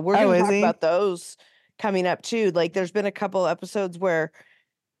backs, though. We're Oh, going to is talk he? about those coming up too. Like, there's been a couple episodes where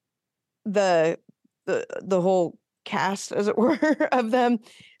the whole cast, as it were, of them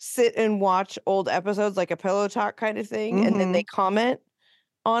sit and watch old episodes, like a pillow talk kind of thing, and then they comment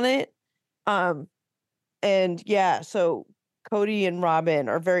on it. And yeah, so Cody and Robin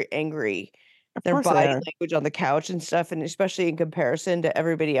are very angry. Of Their course they body are. language on the couch and stuff, and especially in comparison to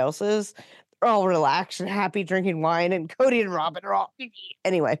everybody else's, they're all relaxed and happy drinking wine, and Cody and Robin are all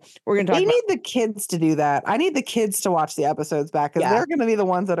anyway. We're gonna talk They about need the kids to do that. I need the kids to watch the episodes back, because Yeah. they're going to be the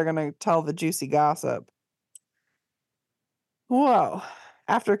ones that are going to tell the juicy gossip. Whoa.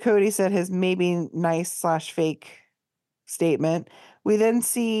 After Cody said his maybe nice/fake statement, we then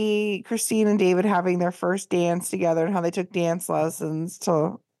see Christine and David having their first dance together, and how they took dance lessons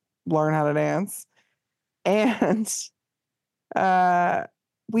to learn how to dance. And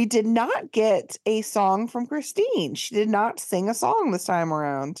we did not get a song from Christine. She did not sing a song this time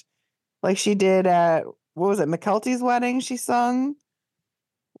around, like she did at, what was it, McKelty's wedding. She sung.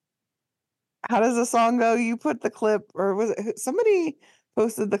 How does the song go? You put the clip, or was it somebody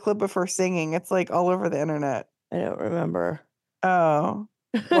posted the clip of her singing? It's like all over the internet. I don't remember. Oh,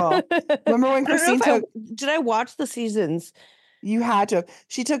 well, remember when Christine did I watch the seasons? You had to.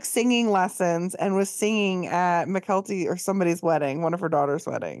 She took singing lessons and was singing at McKelty or somebody's wedding, one of her daughter's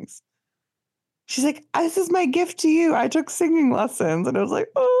weddings. She's like, "This is my gift to you. I took singing lessons." And I was like,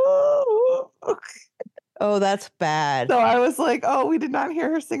 "Oh." Oh, that's bad. So I was like, "Oh, we did not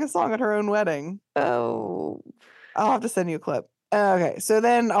hear her sing a song at her own wedding." Oh. I'll have to send you a clip. Okay, so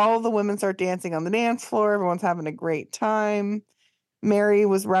then all the women start dancing on the dance floor. Everyone's having a great time. Mary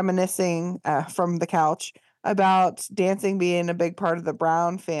was reminiscing from the couch about dancing being a big part of the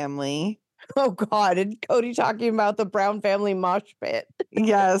Brown family. Oh God, and Cody talking about the Brown family mosh pit.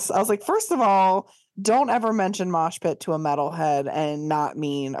 Yes, I was like, first of all, don't ever mention mosh pit to a metalhead and not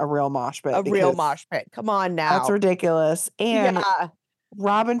mean a real mosh pit. A real mosh pit. Come on now. That's ridiculous. And yeah.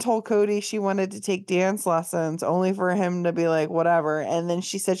 Robin told Cody she wanted to take dance lessons, only for him to be like, whatever. And then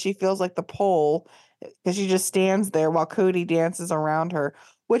she said she feels like the pole because she just stands there while Cody dances around her,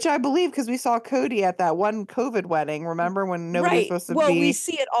 which I believe, because we saw Cody at that one COVID wedding. Remember when nobody was supposed to Well, be? we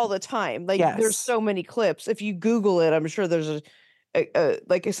see it all the time. Like, Yes. There's so many clips. If you Google it, I'm sure there's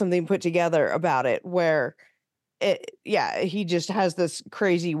like something put together about it where he just has this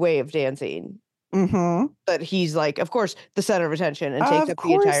crazy way of dancing. Mm-hmm. But he's like, of course, the center of attention and takes Of up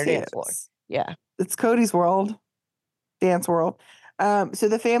the entire course dance floor. is. Yeah. It's Cody's world, dance world. So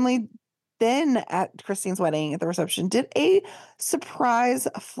the family then at Christine's wedding at the reception did a surprise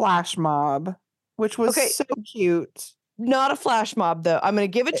flash mob, which was Okay. so cute. Not a flash mob, though. I'm going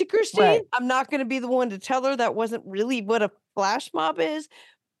to give it to Christine. Right. I'm not going to be the one to tell her that wasn't really what a flash mob is,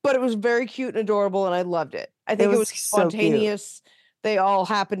 but it was very cute and adorable, and I loved it. I think it was so cute. spontaneous. They all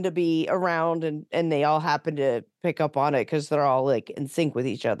happened to be around, and they all happened to pick up on it because they're all like in sync with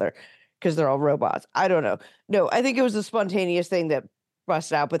each other because they're all robots. I don't know. No, I think it was a spontaneous thing that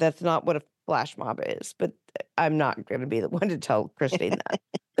busted out, but that's not what a flash mob is. But I'm not going to be the one to tell Christine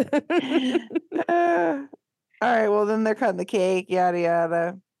that. All right, well, then they're cutting the cake, yada,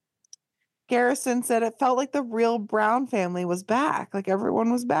 yada. Garrison said it felt like the real Brown family was back. Like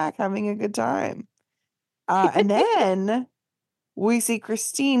everyone was back having a good time. And then we see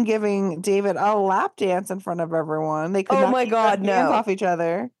Christine giving David a lap dance in front of everyone. They could Oh not my keep their God, hands no. off each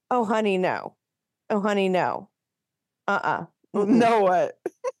other. Oh, honey, no. Oh, honey, no. Mm-mm. No, what?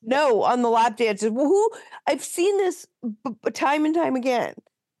 No, on the lap dances. Well, who I've seen this time and time again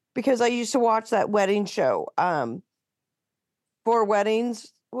because I used to watch that wedding show, for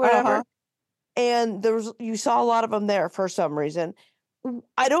weddings, whatever. Uh-huh. And you saw a lot of them there for some reason.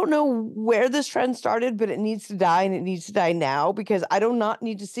 I don't know where this trend started, but it needs to die, and it needs to die now because I do not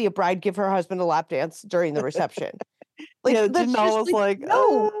need to see a bride give her husband a lap dance during the reception. Like, Yeah, that's Janelle just was like,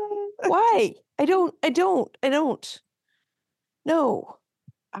 no. Why? I don't. No.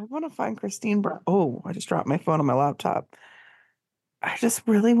 I want to find Christine Brown. Oh, I just dropped my phone on my laptop. I just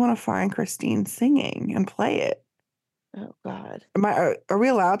really want to find Christine singing and play it. Oh God. Are we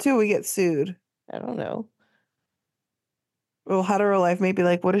allowed to? We get sued. I don't know. Well, hetero life may be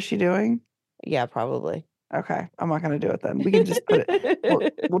like, what is she doing? Yeah, probably. Okay, I'm not gonna do it then. We can just put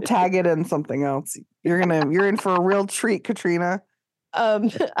it. We'll tag it in something else. You're in for a real treat, Katrina.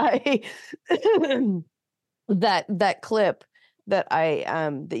 I that clip that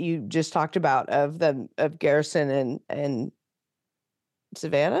that you just talked about of Garrison and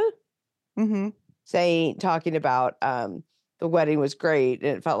Savannah talking about the wedding was great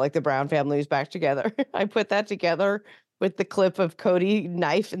and it felt like the Brown family was back together. I put that together with the clip of Cody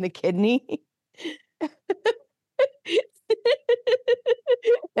knife in the kidney.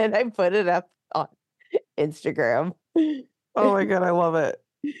 And I put it up on Instagram. Oh my God, I love it.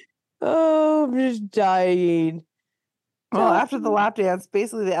 Oh, I'm just dying. Well, after the lap dance,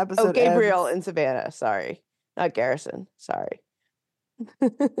 basically the episode Gabriel ends. and Savannah. Sorry. Not Garrison. Sorry.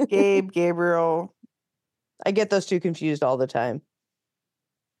 Gabriel. I get those two confused all the time.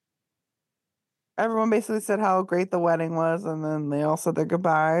 Everyone basically said how great the wedding was, and then they all said their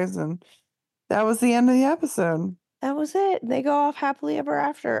goodbyes, and that was the end of the episode. That was it. They go off happily ever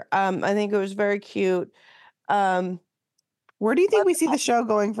after. I think it was very cute. Where do you think we see the show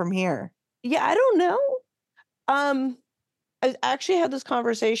going from here? Yeah, I don't know. I actually had this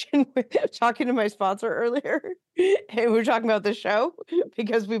conversation with talking to my sponsor earlier, and we were talking about the show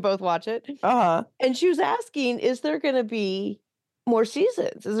because we both watch it. And she was asking, "Is there going to be more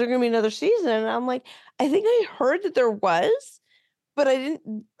seasons? Is there going to be another season?" And I'm like, "I think I heard that there was, but I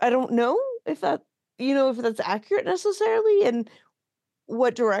don't know if that, if that's accurate necessarily, and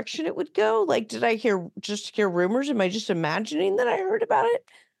what direction it would go. Like, did I just hear rumors? Am I just imagining that I heard about it?"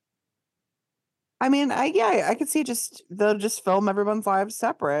 I mean, I could see they'll just film everyone's lives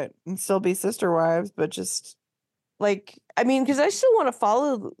separate and still be sister wives, but just like, I mean, because I still want to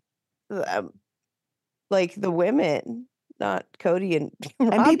follow them, like the women, not Cody and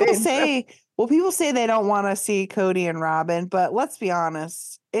Robin. And people say they don't want to see Cody and Robin, but let's be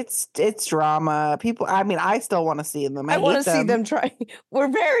honest, it's drama. I still want to see them. I want to see them try.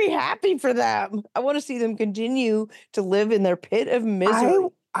 We're very happy for them. I want to see them continue to live in their pit of misery.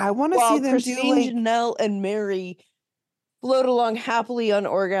 I want to see them Christine, Janelle, and Mary float along happily on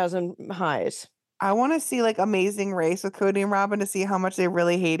orgasm highs. I want to see like Amazing Race with Cody and Robin to see how much they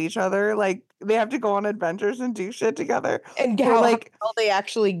really hate each other. Like they have to go on adventures and do shit together. And how they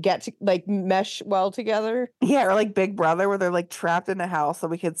actually get to like mesh well together. Yeah, or like Big Brother where they're like trapped in a house so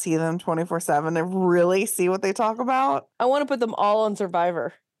we could see them 24/7 and really see what they talk about. I want to put them all on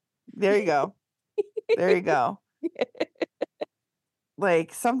Survivor. There you go. There you go.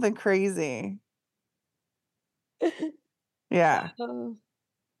 Like something crazy. Yeah. I don't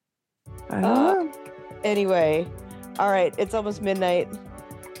know. Anyway, all right. It's almost midnight.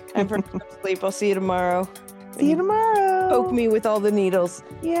 Time for sleep. I'll see you tomorrow. See you tomorrow. Poke me with all the needles.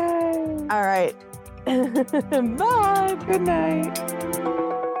 Yay. All right. Bye. Good night.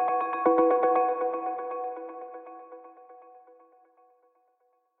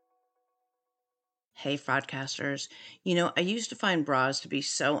 Hey, fraudcasters. I used to find bras to be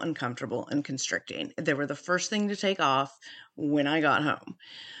so uncomfortable and constricting. They were the first thing to take off when I got home.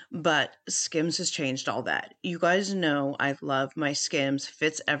 But Skims has changed all that. You guys know I love my Skims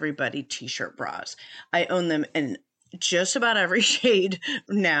Fits Everybody t-shirt bras. I own them in just about every shade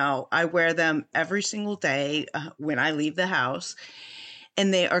now. I wear them every single day when I leave the house,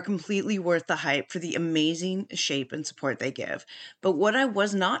 and they are completely worth the hype for the amazing shape and support they give. But what I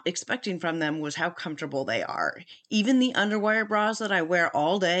was not expecting from them was how comfortable they are. Even the underwire bras that I wear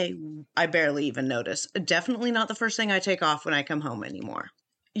all day, I barely even notice. Definitely not the first thing I take off when I come home anymore.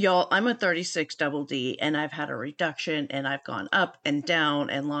 Y'all, I'm a 36 double D, and I've had a reduction, and I've gone up and down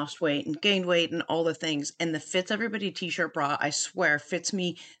and lost weight and gained weight and all the things. And the Fits Everybody t-shirt bra, I swear, fits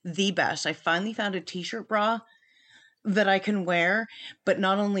me the best. I finally found a t-shirt bra that I can wear, but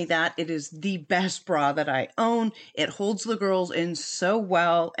not only that, it is the best bra that I own. It holds the girls in so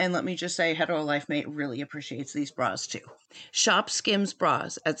well, and let me just say, Hetero Life Mate really appreciates these bras too. Shop Skims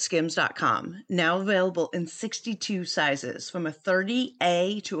bras at skims.com, now available in 62 sizes from a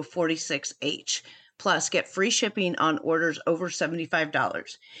 30A to a 46H. Plus, get free shipping on orders over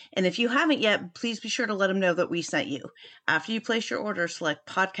 $75. And if you haven't yet, please be sure to let them know that we sent you. After you place your order, select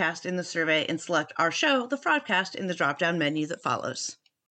podcast in the survey and select our show, The Fraudcast, in the drop-down menu that follows.